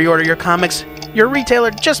 remember to pre-order your comics. Your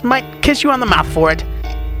retailer just might kiss you on the mouth for it,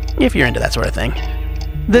 if you're into that sort of thing.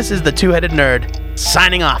 This is the Two-Headed Nerd,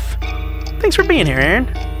 signing off. Thanks for being here, Aaron.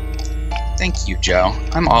 Thank you, Joe.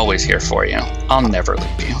 I'm always here for you. I'll never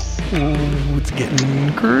leave you. Ooh, it's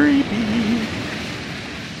getting creepy.